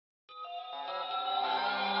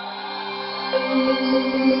Hey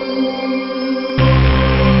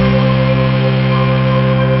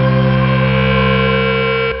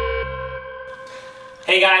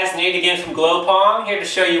guys, Nate again from GlowPong, here to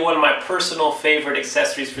show you one of my personal favorite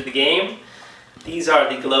accessories for the game. These are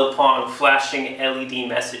the GlowPong flashing LED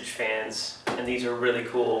message fans, and these are really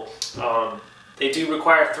cool. They do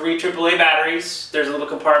require 3 AAA batteries. There's a little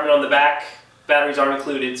compartment on the back. Batteries aren't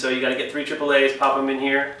included, so you got to get 3 AAAs, pop them in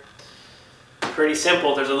here. Pretty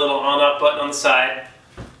simple. There's a little on-off button on the side,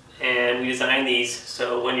 and we designed these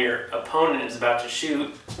so when your opponent is about to shoot,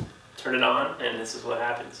 turn it on, and this is what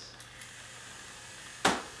happens.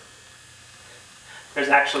 There's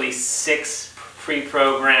actually 6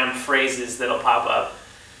 pre-programmed phrases that'll pop up.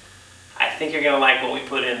 I think you're going to like what we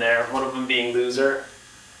put in there, one of them being loser.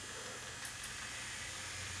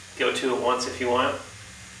 Go to it once if you want.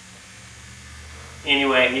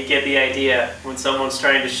 Anyway, you get the idea. When someone's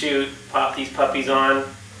trying to shoot, pop these puppies on,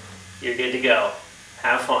 you're good to go.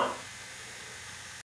 Have fun.